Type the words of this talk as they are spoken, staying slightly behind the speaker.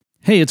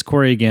Hey, it's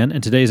Corey again,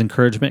 and today's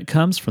encouragement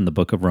comes from the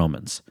book of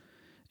Romans.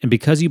 And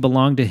because you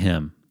belong to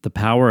Him, the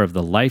power of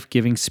the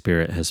life-giving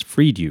Spirit has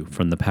freed you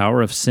from the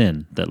power of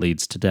sin that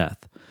leads to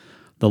death.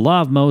 The law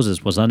of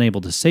Moses was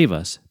unable to save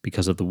us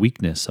because of the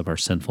weakness of our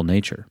sinful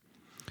nature.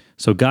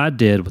 So God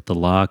did what the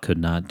law could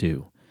not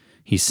do.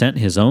 He sent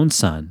His own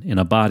Son in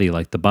a body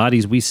like the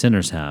bodies we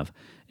sinners have,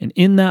 and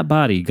in that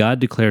body God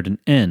declared an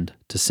end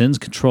to sin's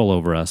control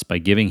over us by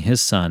giving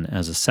His Son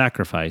as a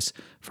sacrifice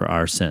for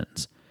our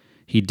sins.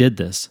 He did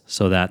this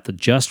so that the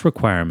just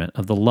requirement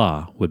of the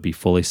law would be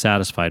fully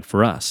satisfied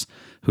for us,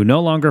 who no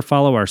longer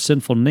follow our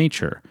sinful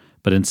nature,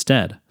 but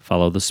instead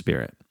follow the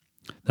Spirit.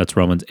 That's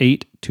Romans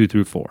 8,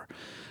 2-4.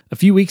 A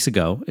few weeks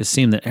ago, it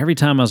seemed that every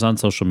time I was on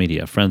social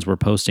media, friends were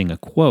posting a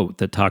quote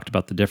that talked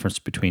about the difference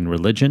between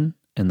religion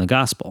and the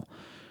gospel.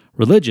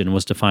 Religion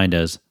was defined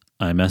as,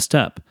 I messed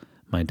up,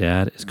 my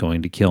dad is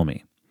going to kill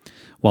me.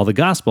 While the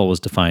gospel was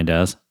defined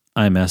as,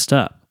 I messed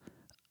up,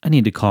 I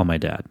need to call my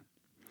dad.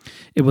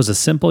 It was a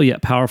simple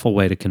yet powerful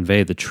way to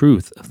convey the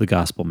truth of the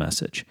gospel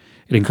message.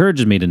 It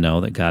encourages me to know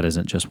that God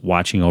isn't just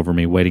watching over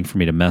me, waiting for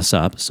me to mess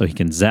up so He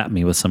can zap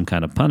me with some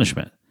kind of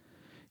punishment.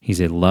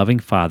 He's a loving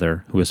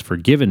Father who has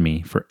forgiven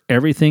me for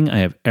everything I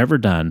have ever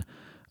done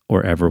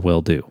or ever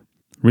will do.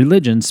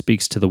 Religion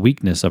speaks to the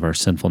weakness of our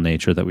sinful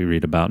nature that we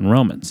read about in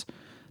Romans.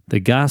 The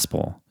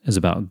gospel is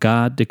about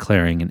God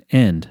declaring an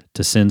end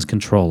to sin's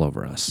control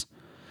over us.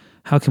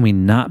 How can we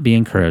not be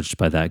encouraged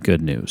by that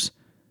good news?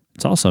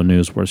 It's also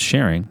news worth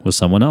sharing with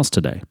someone else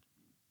today.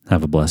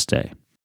 Have a blessed day.